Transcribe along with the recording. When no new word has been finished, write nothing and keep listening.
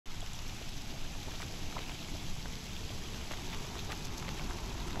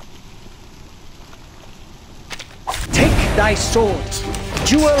thy sword.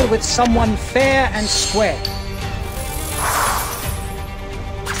 Duel with someone fair and square.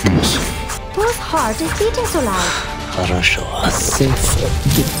 Whose heart is beating so loud? Хорошо, a safe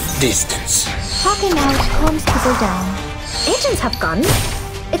distance. Talking out calms people down. Agents have guns.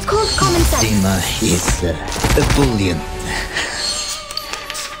 It's called common sense. Zima is a bullion.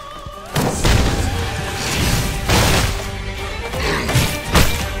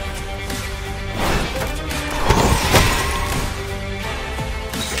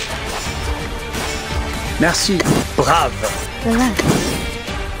 Merci, brave. Relax.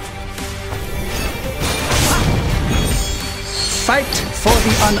 Fight for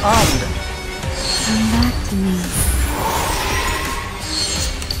the unarmed. Come back to me.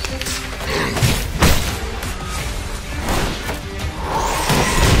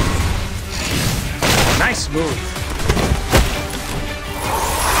 Nice move.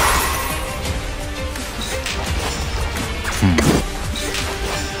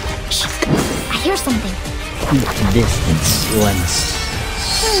 I hear something. Distance once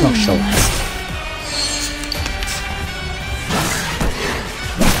socialized.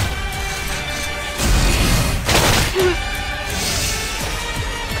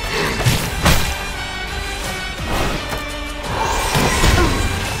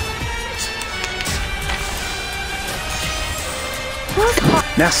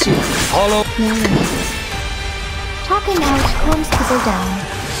 Merci. Follow. Talking out calms people down.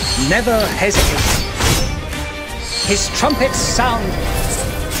 Never hesitate. His trumpets sound.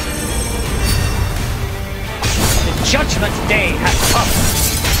 The judgment day has come.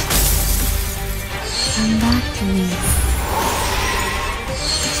 Come back to me.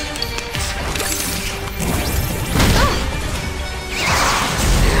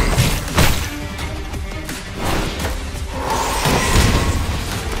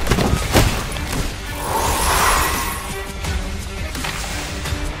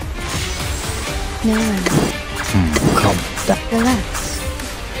 No one. Come back. Relax.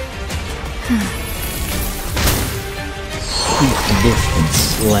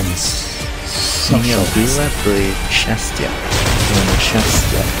 Distance once socialized. Счастье.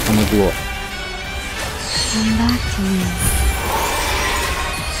 Счастье помогло. Come back to me.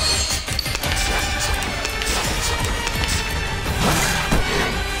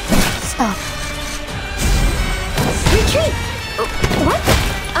 Stop. Retreat! What?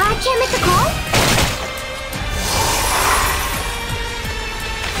 I can't make the call?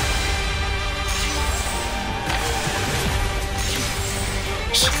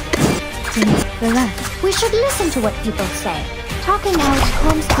 Relax. We should listen to what people say. Talking out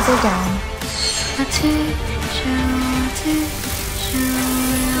calms people down.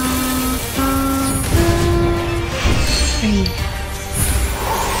 Breathe.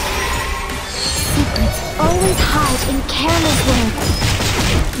 Secrets always hide in careless words.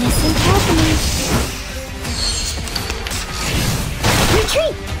 Listen carefully.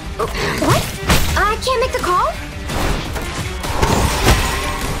 Retreat! What? I can't make the call?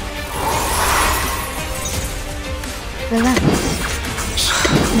 Relax.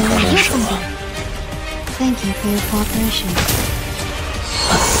 No, I hear something. Thank you for your cooperation.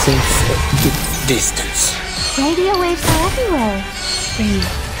 A safe distance. Radio waves are everywhere. Breathe.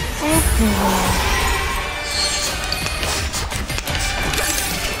 Everywhere.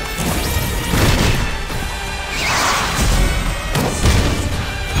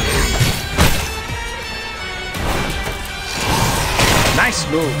 Nice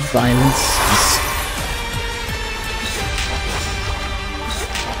move. Violence is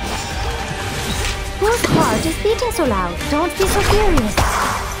Whose heart is beating so loud? Don't be so furious.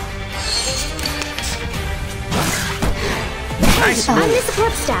 Nice I'm the move.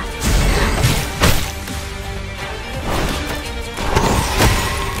 support staff.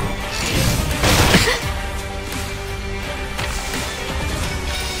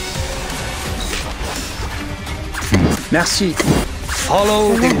 Merci.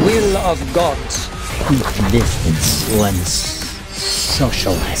 Follow the will of gods. distance once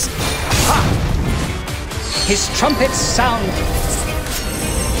socialized. Ha! His trumpets sound.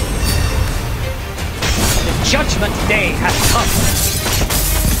 The judgment day has come.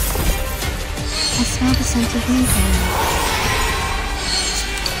 I smell the scent of Limbo.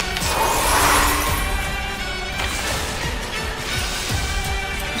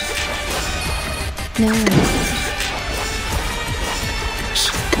 No worries.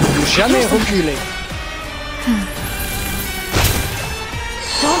 Jamais reculer.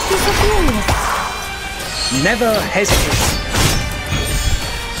 Don't be so furious. Never hesitate.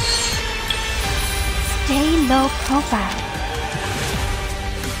 Stay low profile.